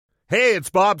Hey, it's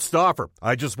Bob Stauffer.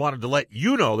 I just wanted to let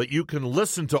you know that you can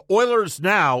listen to Oilers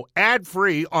Now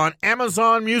ad-free on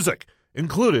Amazon Music,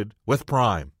 included with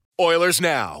Prime. Oilers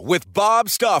Now with Bob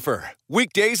Stauffer.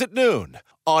 Weekdays at noon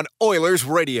on Oilers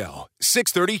Radio,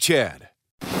 630 CHED.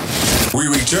 We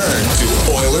return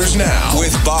to Oilers Now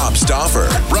with Bob Stauffer.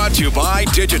 Brought to you by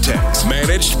Digitex.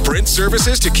 Managed print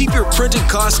services to keep your printing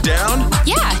costs down?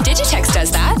 Yeah, Digitex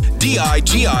does that.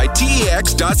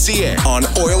 Digitex.ca on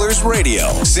Oilers Radio,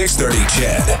 630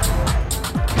 CHED.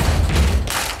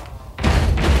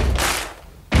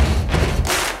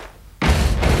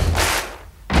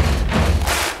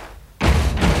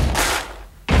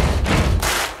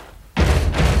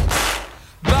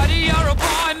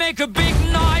 Make a big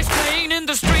noise playing in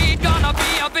the street. Gonna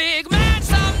be a big man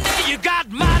someday. You got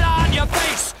mud on your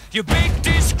face, you big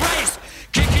disgrace.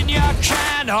 Kicking your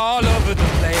can all over the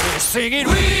place, singing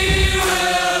we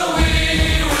will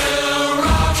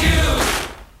rock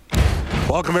you.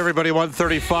 Welcome everybody,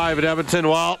 135 at Edmonton.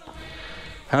 Well,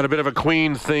 had a bit of a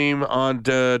Queen theme on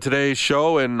today's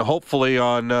show, and hopefully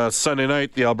on Sunday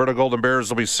night the Alberta Golden Bears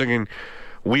will be singing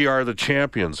 "We Are the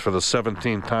Champions" for the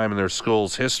 17th time in their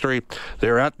school's history.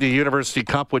 They're at the University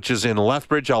Cup, which is in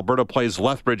Lethbridge. Alberta plays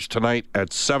Lethbridge tonight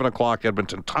at 7 o'clock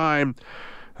Edmonton time.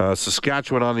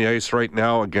 Saskatchewan on the ice right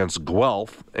now against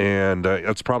Guelph, and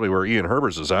that's probably where Ian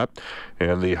Herbers is at.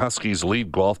 And the Huskies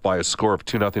lead Guelph by a score of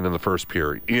 2-0 in the first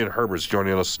period. Ian Herbers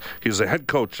joining us. He's the head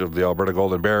coach of the Alberta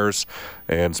Golden Bears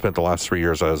and spent the last 3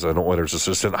 years as an Oilers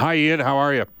assistant. Hi, Ian. How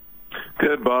are you?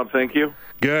 Good, Bob. Thank you.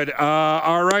 Good.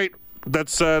 All right.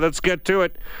 Let's get to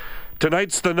it.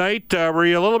 Tonight's the night. Were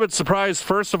you a little bit surprised,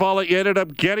 first of all, that you ended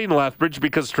up getting Lethbridge?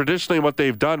 Because traditionally what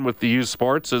they've done with the U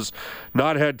Sports is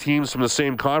not had teams from the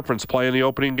same conference play in the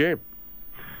opening game.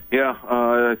 Yeah,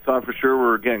 I thought for sure we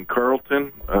were getting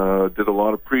Carleton. Did a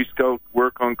lot of pre-scout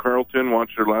work on Carleton,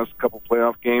 watched their last couple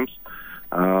playoff games.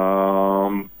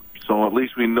 So at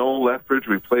least we know Lethbridge.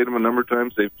 We played them a number of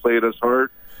times. They've played us hard.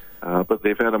 But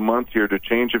they've had a month here to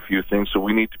change a few things, so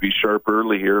we need to be sharp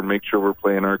early here and make sure we're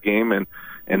playing our game and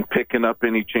picking up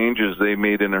any changes they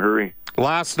made in a hurry.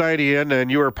 Last night, Ian,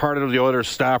 and you were part of the Oilers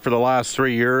staff for the last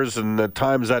 3 years, and at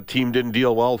times that team didn't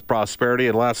deal well with prosperity.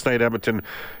 And last night, Edmonton,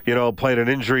 played an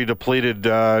injury-depleted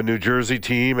New Jersey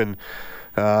team, and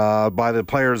by the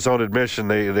players' own admission,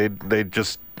 they didn't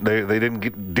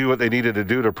do what they needed to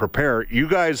do to prepare. You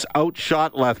guys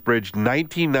outshot Lethbridge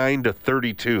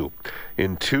 99-32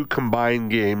 in 2 combined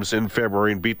games in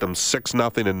February and beat them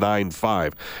 6-0 and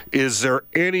 9-5. Is there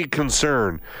any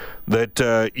concern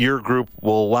that your group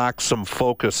will lack some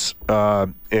focus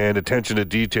and attention to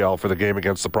detail for the game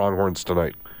against the Pronghorns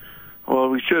tonight? Well,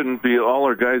 we shouldn't be. All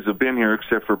our guys have been here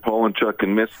except for Paul and Chuck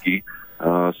and Miskey.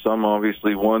 Some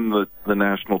obviously won the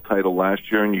national title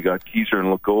last year, and you got Kieser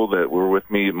and Legault that were with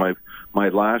me my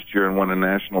last year and won a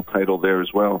national title there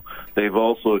as well. They've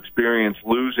also experienced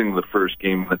losing the first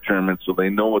game of the tournament, so they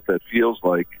know what that feels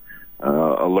like.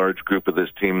 A large group of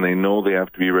this team, they know they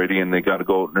have to be ready, and they got to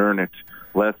go out and earn it.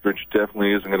 Lethbridge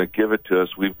definitely isn't going to give it to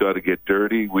us. We've got to get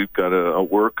dirty. We've got to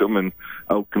outwork them and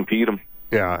outcompete them.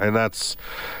 Yeah, and that's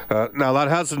now that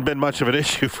hasn't been much of an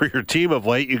issue for your team of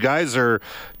late. You guys are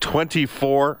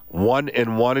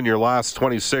 24-1-1 in your last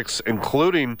 26,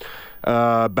 including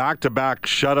back-to-back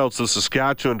shutouts of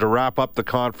Saskatchewan to wrap up the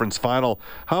conference final.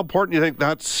 How important do you think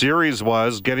that series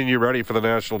was getting you ready for the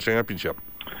national championship?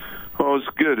 Well, it was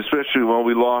good, especially when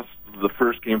we lost the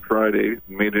first game Friday,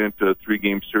 made it into a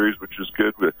 3-game series, which was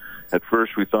good. But at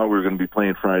first, we thought we were going to be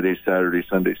playing Friday, Saturday,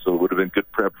 Sunday, so it would have been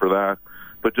good prep for that.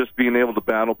 But just being able to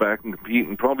battle back and compete,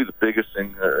 and probably the biggest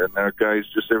thing, and our guys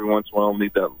just every once in a while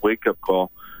need that wake-up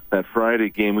call. That Friday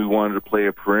game, we wanted to play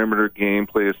a perimeter game,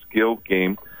 play a skilled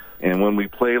game. And when we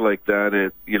play like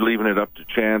that, you're leaving it up to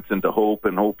chance and to hope,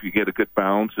 and hope you get a good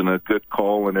bounce and a good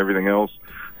call and everything else.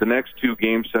 The next 2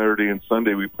 games, Saturday and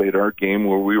Sunday, we played our game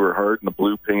where we were hard in the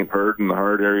blue paint, hard in the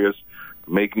hard areas,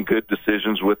 making good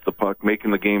decisions with the puck, making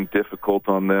the game difficult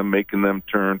on them, making them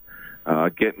turn.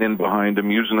 Getting in behind them,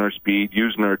 using our speed,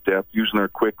 using our depth, using our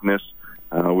quickness.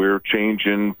 We were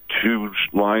changing 2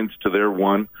 lines to their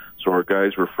 1, so our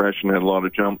guys were fresh and had a lot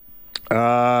of jump.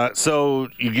 So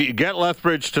you get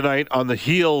Lethbridge tonight on the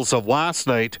heels of last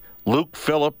night. Luke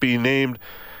Phillip being named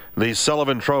the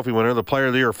Sullivan Trophy winner, the Player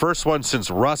of the Year. First one since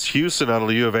Russ Houston out of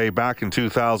the U of A back in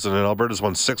 2000, and Alberta's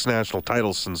won 6 national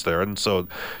titles since there. And so it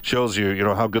shows you,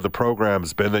 how good the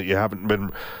program's been, that you haven't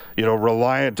been,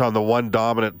 reliant on the one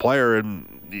dominant player.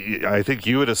 And I think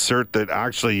you would assert that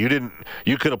actually you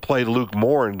could have played Luke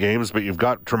more in games, but you've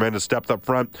got tremendous depth up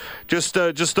front. Just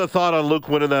a thought on Luke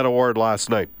winning that award last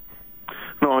night.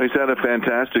 No, he's had a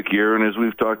fantastic year, and as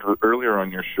we've talked about earlier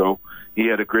on your show, he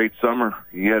had a great summer.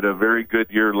 He had a very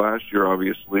good year last year,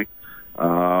 obviously.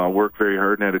 Worked very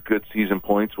hard and had a good season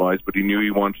points-wise, but he knew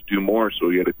he wanted to do more, so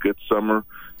he had a good summer,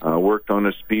 worked on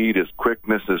his speed, his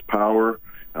quickness, his power.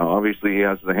 Obviously, he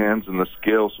has the hands and the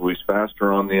skill, so he's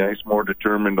faster on the ice, more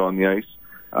determined on the ice.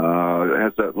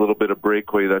 Has that little bit of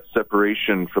breakaway, that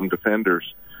separation from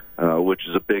defenders, which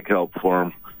is a big help for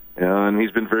him. And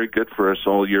he's been very good for us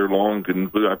all year long. And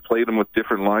I played him with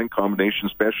different line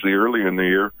combinations, especially early in the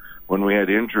year when we had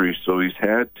injuries. So he's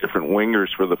had different wingers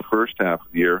for the first half of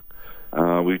the year.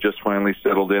 We just finally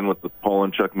settled in with the Paul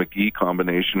and Chuck McGee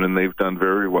combination, and they've done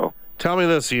very well. Tell me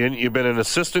this, Ian. You've been an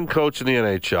assistant coach in the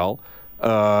NHL,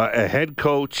 a head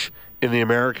coach in the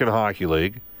American Hockey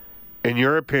League. In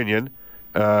your opinion,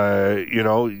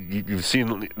 you've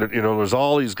seen, there's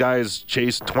all these guys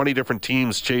 20 different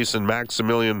teams chasing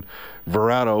Maximilian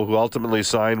Verano, who ultimately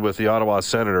signed with the Ottawa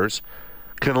Senators.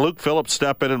 Can Luke Phillips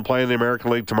step in and play in the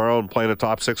American League tomorrow and play in a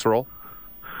top 6 role?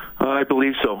 I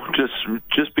believe so.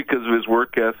 Just because of his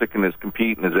work ethic and his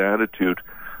compete and his attitude.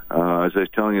 As I was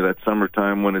telling you, that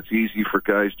summertime when it's easy for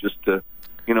guys just to,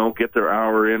 get their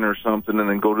hour in or something and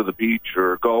then go to the beach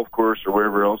or a golf course or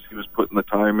wherever else he was putting the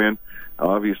time in.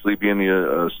 Obviously, being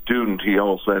a student, he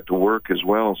also had to work as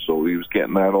well, so he was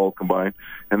getting that all combined.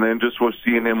 And then just was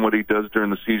seeing him, what he does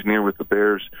during the season here with the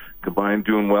Bears, combined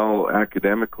doing well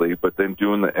academically, but then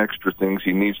doing the extra things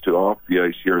he needs to off the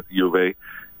ice here at the U of A,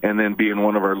 and then being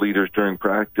one of our leaders during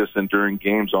practice and during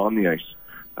games on the ice.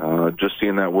 Just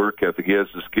seeing that work ethic. He has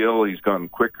the skill. He's gotten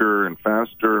quicker and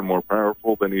faster and more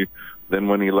powerful than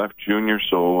when he left junior.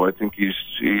 So I think he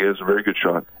has a very good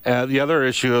shot. The other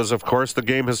issue is, of course, the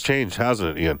game has changed,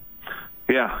 hasn't it, Ian?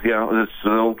 Yeah. It's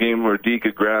an old game where D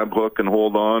could grab, hook, and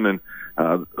hold on. And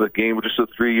the game, just the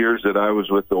 3 years that I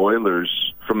was with the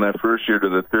Oilers, from that first year to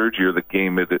the third year, the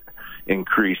game had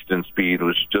increased in speed. It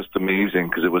was just amazing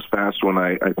because it was fast when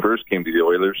I first came to the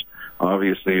Oilers.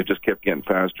 Obviously, it just kept getting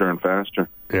faster and faster.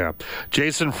 Yeah.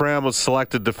 Jason Fram was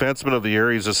selected Defenseman of the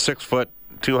Year. He's a 6-foot,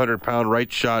 200-pound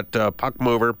right-shot puck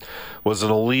mover, was an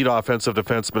elite offensive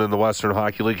defenseman in the Western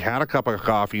Hockey League, had a cup of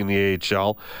coffee in the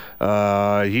AHL.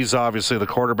 He's obviously the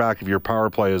quarterback of your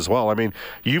power play as well. I mean,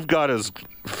 you've got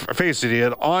face it,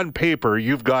 Ian, on paper,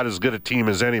 you've got as good a team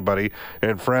as anybody,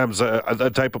 and Fram's a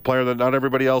type of player that not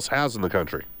everybody else has in the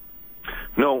country.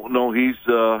 No, he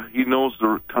knows the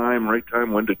right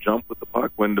time when to jump with the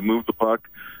puck, when to move the puck,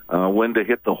 when to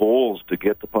hit the holes to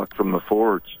get the puck from the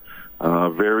forwards.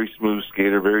 Very smooth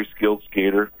skater, very skilled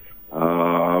skater,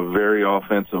 very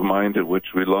offensive-minded, which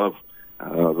we love.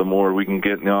 The more we can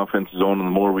get in the offensive zone and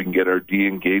the more we can get our D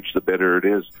engaged, the better it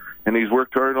is. And he's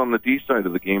worked hard on the D side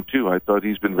of the game, too. I thought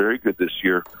he's been very good this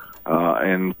year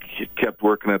and kept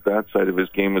working at that side of his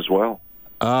game as well.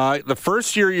 The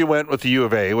first year you went with the U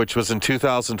of A, which was in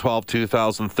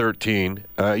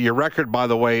 2012-2013, your record, by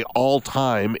the way, all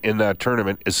time in that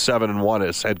tournament is 7-1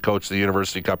 as head coach of the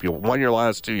University Cup. You won your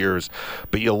last 2 years,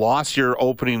 but you lost your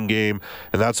opening game,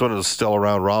 and that's when it was still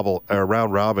round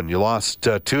robin. You lost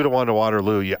 2-1 to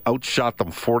Waterloo. You outshot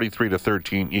them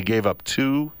 43-13. You gave up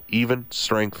 2 even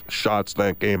strength shots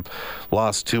that game.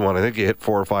 Lost 2-1. I think you hit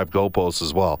 4 or 5 goal posts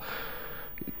as well.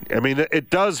 I mean, it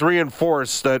does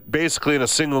reinforce that basically in a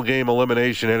single game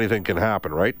elimination, anything can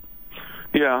happen, right?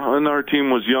 Yeah, and our team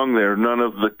was young there. None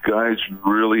of the guys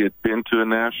really had been to the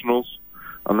Nationals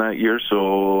on that year,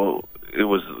 so it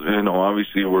was,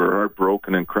 obviously we're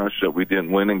heartbroken and crushed that we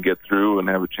didn't win and get through and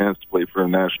have a chance to play for a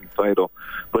national title.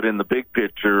 But in the big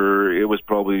picture, it was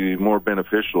probably more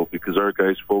beneficial because our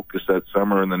guys focused that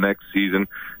summer and the next season,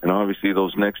 and obviously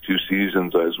those next 2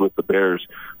 seasons I was with the Bears,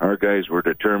 our guys were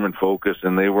determined, focused,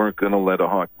 and they weren't going to let a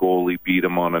hot goalie beat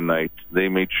them on a night. They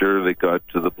made sure they got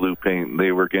to the blue paint.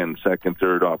 They were getting second,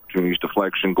 third opportunities,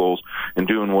 deflection goals, and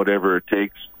doing whatever it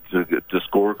takes to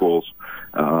score goals.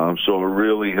 So it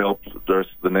really helped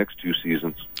the next 2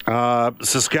 seasons.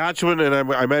 Saskatchewan, and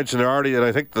I mentioned already, and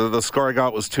I think the score I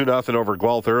got was 2-0 over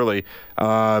Guelph early.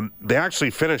 They actually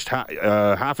finished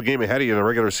half a game ahead of you in the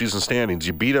regular season standings.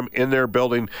 You beat them in their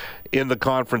building in the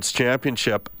conference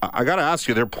championship. I got to ask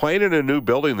you, they're playing in a new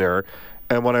building there,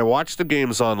 and when I watched the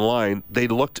games online, they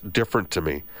looked different to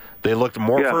me. They looked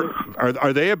more. Yeah.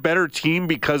 Are they a better team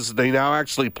because they now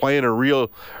actually play in a real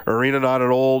arena, not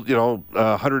an old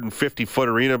 150-foot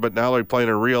arena, but now they're playing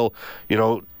a real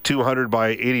 200 by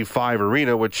 85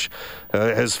 arena, which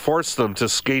has forced them to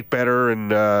skate better, and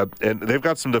they've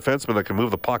got some defensemen that can move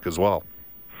the puck as well.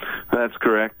 That's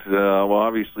correct. Well,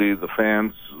 obviously the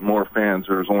more fans.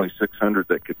 There was only 600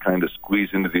 that could kind of squeeze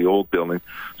into the old building,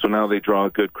 so now they draw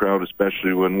a good crowd,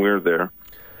 especially when we're there.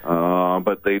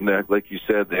 But they, like you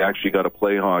said, they actually got to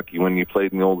play hockey. When you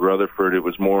played in the old Rutherford, it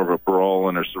was more of a brawl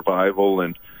and a survival,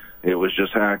 and it was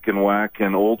just hack and whack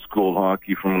and old school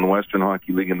hockey from the Western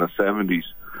Hockey League in the 70s.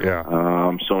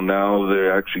 Yeah. So now they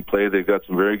actually play. They've got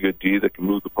some very good D that can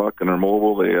move the puck and are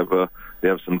mobile. They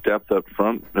have some depth up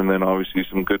front, and then obviously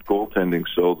some good goaltending.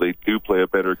 So they do play a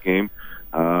better game.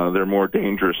 They're more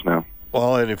dangerous now.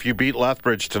 Well, and if you beat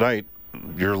Lethbridge tonight,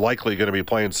 you're likely going to be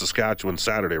playing Saskatchewan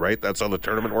Saturday, right? That's how the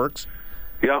tournament works?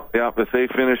 Yeah. If they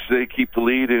finish, they keep the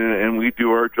lead, and we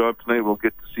do our job tonight. We'll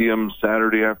get to see them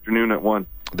Saturday afternoon at 1.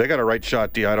 They got a right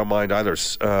shot D. I don't mind either.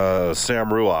 Sam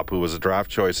Ruop, who was a draft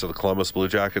choice of the Columbus Blue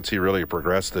Jackets, he really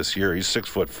progressed this year. He's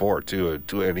 6'4" too,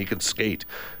 and he can skate.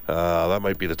 That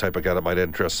might be the type of guy that might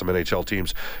interest some NHL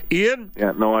teams. Ian?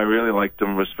 Yeah, no, I really liked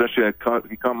him. Especially,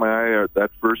 he caught my eye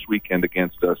that first weekend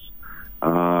against us.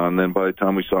 And then by the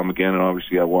time we saw him again, and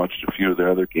obviously I watched a few of their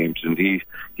other games, and he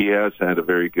has had a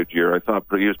very good year. I thought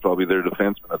he was probably their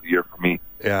defenseman of the year for me.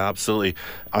 Yeah, absolutely.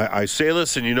 I say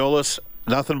this, and you know this,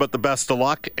 nothing but the best of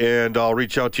luck, and I'll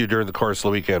reach out to you during the course of the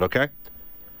weekend, okay?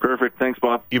 Perfect. Thanks,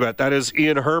 Bob. You bet. That is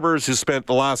Ian Herbers, who spent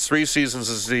the last 3 seasons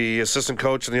as the assistant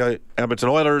coach of the Edmonton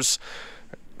Oilers,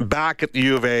 back at the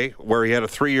U of A, where he had a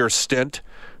 3-year stint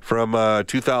from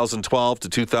 2012 to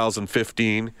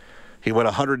 2015. He went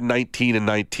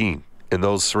 119-19 in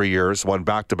those 3 years, won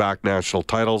back-to-back national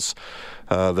titles.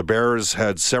 The Bears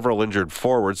had several injured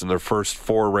forwards in their first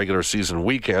 4 regular season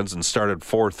weekends and started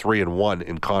 4-3-1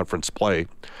 in conference play.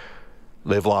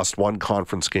 They've lost 1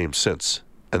 conference game since,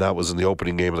 and that was in the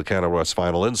opening game of the Canada West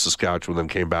Final in Saskatchewan, then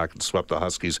came back and swept the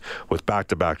Huskies with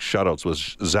back-to-back shutouts with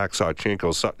Zach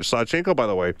Sawchenko. Sawchenko, by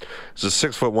the way, is a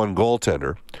 6'1"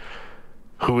 goaltender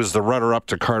who is the runner-up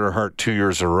to Carter Hart 2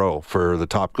 years in a row for the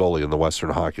top goalie in the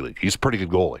Western Hockey League. He's a pretty good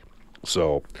goalie.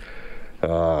 So,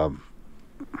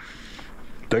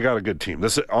 they got a good team.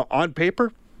 This, on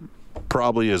paper,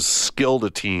 probably as skilled a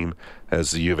team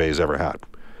as the U of A's ever had.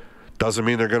 Doesn't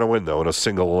mean they're going to win, though, in a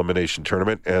single elimination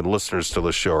tournament. And listeners to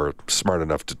the show are smart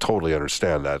enough to totally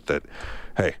understand that,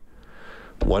 hey,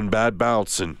 one bad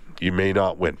bounce and you may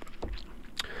not win.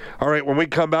 All right, when we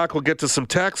come back, we'll get to some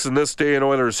texts in this day in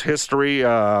Oilers history,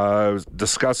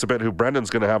 discuss a bit who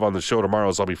Brendan's going to have on the show tomorrow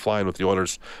as I'll be flying with the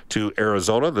Oilers to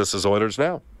Arizona. This is Oilers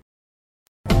Now.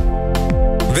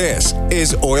 This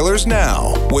is Oilers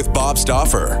Now with Bob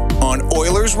Stauffer on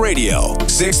Oilers Radio,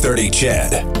 630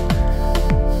 CHED.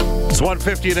 It's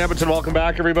 1:50 in Edmonton. Welcome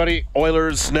back, everybody.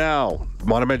 Oilers Now.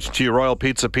 Want to mention to you Royal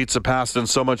Pizza, Pizza Pasta, and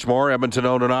so much more. Edmonton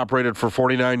owned and operated for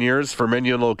 49 years. For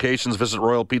menu and locations, visit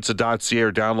royalpizza.ca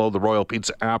or download the Royal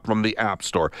Pizza app from the App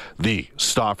Store. The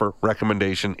Stauffer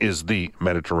recommendation is the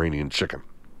Mediterranean chicken.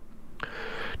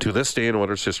 To this day in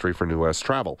Oilers history for New West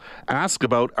Travel. Ask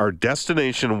about our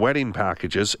destination wedding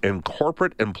packages and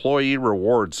corporate employee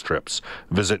rewards trips.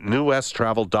 Visit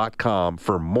newwesttravel.com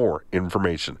for more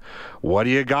information. What do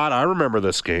you got? I remember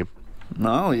this game.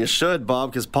 No, you should,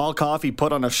 Bob, because Paul Coffey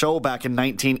put on a show back in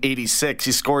 1986.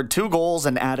 He scored 2 goals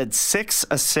and added 6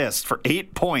 assists for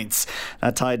 8 points.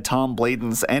 That tied Tom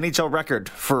Blayden's NHL record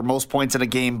for most points in a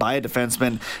game by a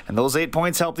defenseman. And those 8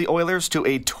 points helped the Oilers to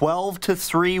a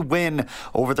 12-3 win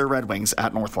over the Red Wings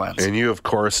at Northlands. And you, of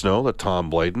course, know that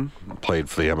Tom Blayden played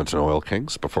for the Edmonton Oil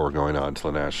Kings before going on to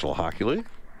the National Hockey League.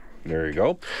 There you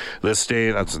go. This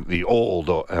day, that's the old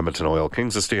Edmonton Oil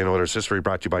Kings. This day in Oilers history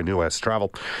brought to you by New West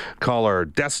Travel. Call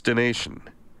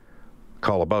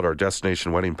about our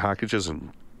destination wedding packages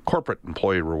and corporate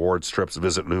employee rewards trips.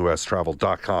 Visit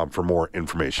newwesttravel.com for more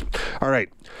information. All right.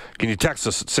 Can you text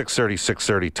us at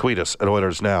 630, tweet us at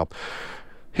Oilers Now.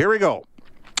 Here we go.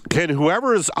 Can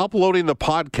whoever is uploading the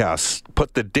podcast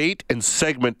put the date and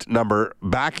segment number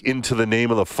back into the name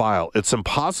of the file? It's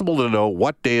impossible to know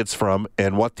what day it's from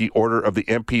and what the order of the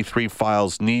MP3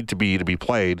 files need to be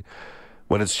played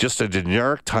when it's just a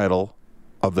generic title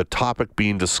of the topic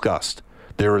being discussed.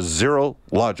 There is zero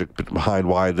logic behind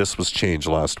why this was changed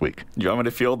last week. You want me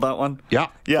to field that one? Yeah.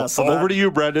 So over to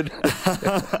you, Brendan.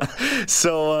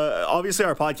 So obviously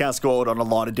our podcasts go out on a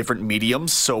lot of different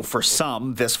mediums. So for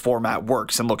some, this format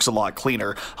works and looks a lot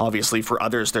cleaner. Obviously for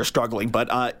others, they're struggling.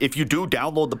 But if you do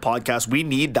download the podcast, we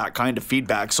need that kind of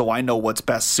feedback so I know what's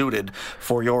best suited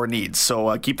for your needs.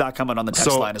 So keep that coming on the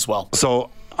text line as well.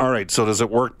 So All right, so does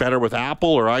it work better with Apple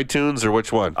or iTunes or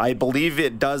which one? I believe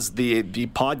it does the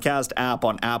podcast app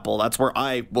on Apple. That's where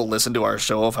I will listen to our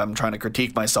show if I'm trying to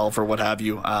critique myself or what have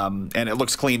you. And it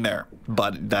looks clean there,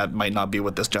 but that might not be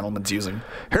what this gentleman's using.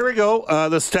 Here we go.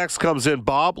 This text comes in.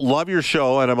 Bob, love your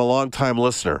show, and I'm a longtime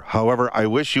listener. However, I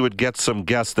wish you would get some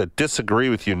guests that disagree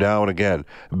with you now and again.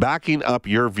 Backing up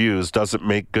your views doesn't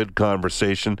make good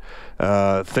conversation.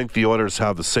 Think the Oilers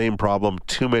have the same problem.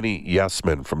 Too many yes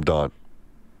men, from Don.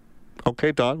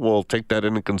 Okay, Don, we'll take that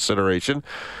into consideration.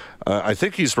 I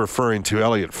think he's referring to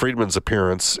Elliot Friedman's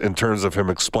appearance in terms of him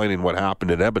explaining what happened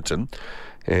in Edmonton.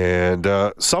 And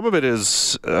some of it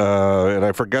is, and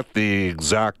I forget the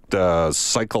exact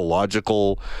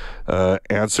psychological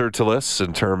answer to this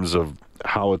in terms of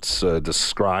how it's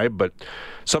described, but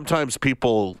sometimes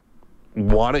people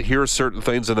want to hear certain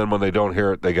things, and then when they don't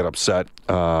hear it, they get upset.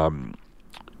 Elliot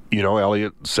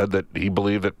said that he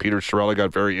believed that Peter Chiarelli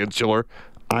got very insular.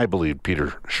 I believe Peter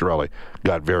Chiarelli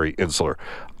got very insular.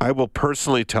 I will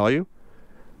personally tell you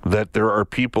that there are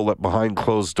people that behind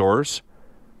closed doors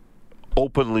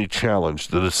openly challenge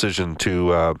the decision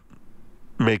to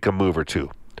make a move or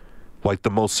two, like the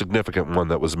most significant one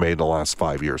that was made in the last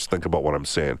 5 years. Think about what I'm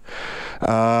saying.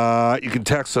 You can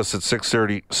text us at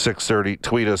 630,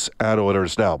 tweet us at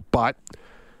Oilers Now. But,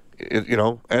 and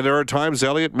there are times,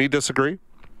 Elliot, me disagree.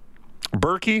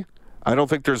 Berkey, I don't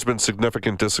think there's been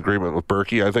significant disagreement with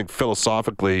Berkey. I think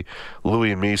philosophically,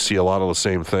 Louis and me see a lot of the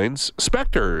same things.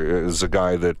 Spector is a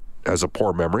guy that has a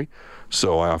poor memory,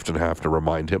 so I often have to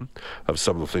remind him of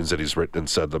some of the things that he's written and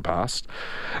said in the past.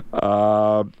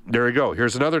 There you go.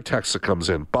 Here's another text that comes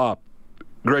in. Bob,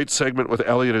 great segment with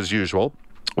Elliot as usual.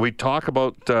 He talks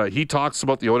about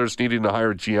the Oilers needing to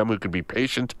hire a GM who can be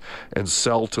patient and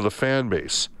sell to the fan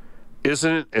base.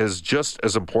 Isn't it just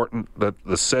as important that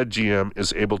the said GM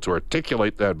is able to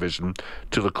articulate that vision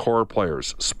to the core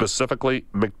players, specifically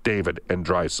McDavid and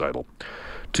Draisaitl?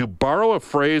 To borrow a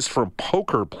phrase from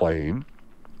poker playing,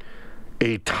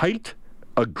 a tight,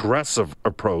 aggressive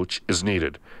approach is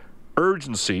needed.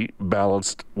 Urgency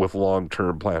balanced with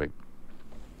long-term planning.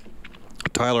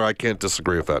 Tyler, I can't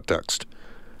disagree with that text.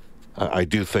 I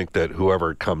do think that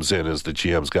whoever comes in as the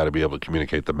GM's got to be able to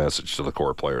communicate the message to the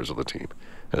core players of the team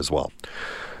as well.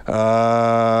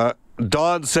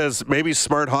 Don says maybe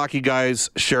smart hockey guys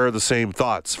share the same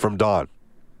thoughts, from Don.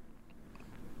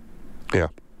 Yeah.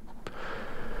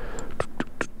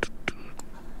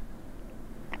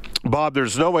 Bob,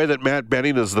 there's no way that Matt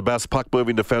Benning is the best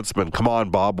puck-moving defenseman. Come on,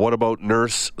 Bob. What about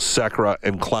Nurse, Sekera,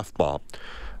 and Klefbom?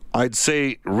 I'd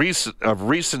say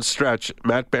recent stretch,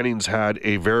 Matt Benning's had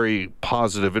a very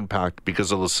positive impact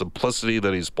because of the simplicity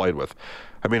that he's played with.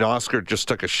 I mean, Oscar just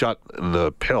took a shot in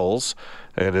the pills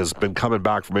and has been coming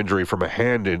back from injury from a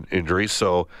hand injury,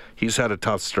 so he's had a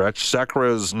tough stretch.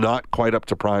 Sekera is not quite up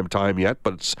to prime time yet,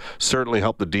 but it's certainly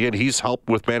helped the D, and he's helped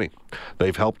with Benning.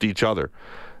 They've helped each other.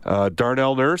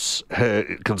 Darnell Nurse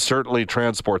can certainly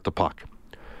transport the puck.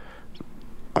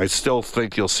 I still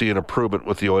think you'll see an improvement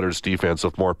with the Oilers' defense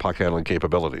with more puck handling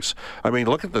capabilities. I mean,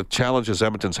 look at the challenges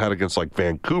Edmonton's had against, like,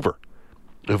 Vancouver,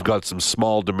 who've got some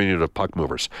small, diminutive puck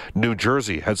movers. New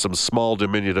Jersey had some small,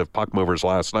 diminutive puck movers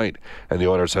last night, and the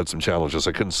Oilers had some challenges.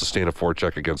 They couldn't sustain a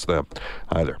forecheck against them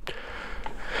either.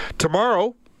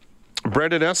 Tomorrow,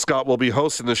 Brendan Escott will be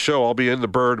hosting the show. I'll be in the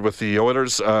Bird with the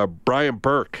Oilers. Brian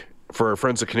Burke, for our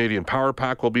friends at Canadian Power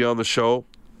Pack, will be on the show.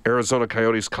 Arizona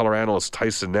Coyotes color analyst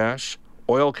Tyson Nash.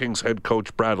 Oil Kings head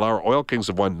coach Brad Lauer. Oil Kings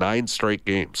have won 9 straight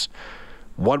games.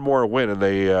 One more win, and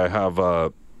they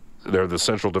they're the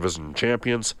Central Division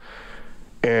champions.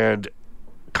 And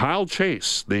Kyle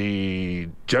Chase, the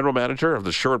general manager of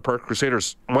the Sherwood Park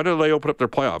Crusaders, when do they open up their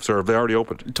playoffs, or have they already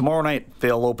opened? Tomorrow night,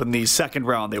 they'll open the second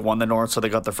round. They won the North, so they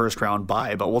got the first round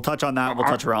bye. But we'll touch on that. We'll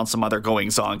touch around some other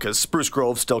goings-on, because Spruce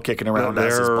Grove's still kicking around,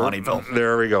 as is Bonnyville.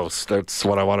 There we go. That's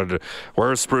what I wanted to...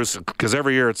 Where's Spruce? Because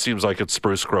every year it seems like it's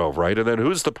Spruce Grove, right? And then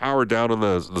who's the power down in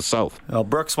the south? Well,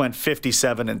 Brooks went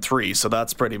 57-3, so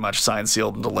that's pretty much signed,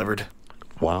 sealed, and delivered.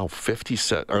 Wow, 50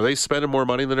 cents. Are they spending more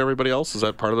money than everybody else? Is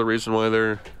that part of the reason why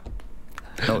they're...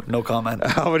 No comment.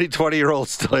 How many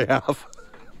 20-year-olds do they have?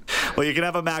 Well, you can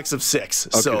have a max of 6,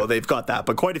 so they've got that.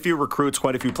 But quite a few recruits,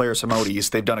 quite a few players from out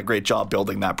east. They've done a great job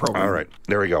building that program. All right,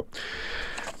 there we go.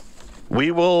 We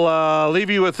will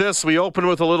leave you with this. We open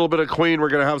with a little bit of Queen. We're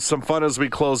going to have some fun as we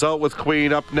close out with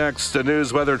Queen. Up next, a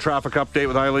news, weather, traffic update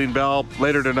with Eileen Bell.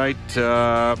 Later tonight,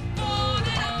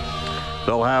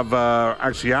 they'll have,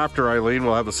 actually after Eileen,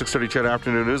 we'll have the 6:30 CHED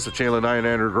Afternoon News with Jalen Nye and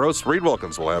Andrew Gross. Reed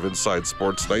Wilkins will have Inside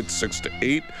Sports Night, 6 to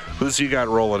 8. Who's you got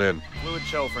rolling in? Fluid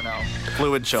show for now.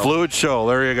 Fluid show. Fluid show.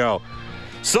 There you go.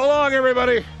 So long,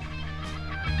 everybody.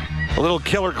 A little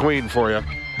Killer Queen for you.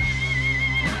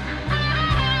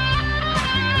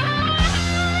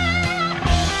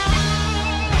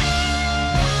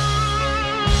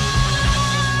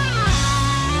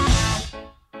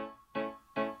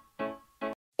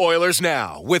 Oilers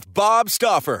Now with Bob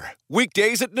Stauffer.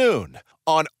 Weekdays at noon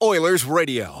on Oilers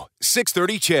Radio,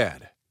 630 CHED.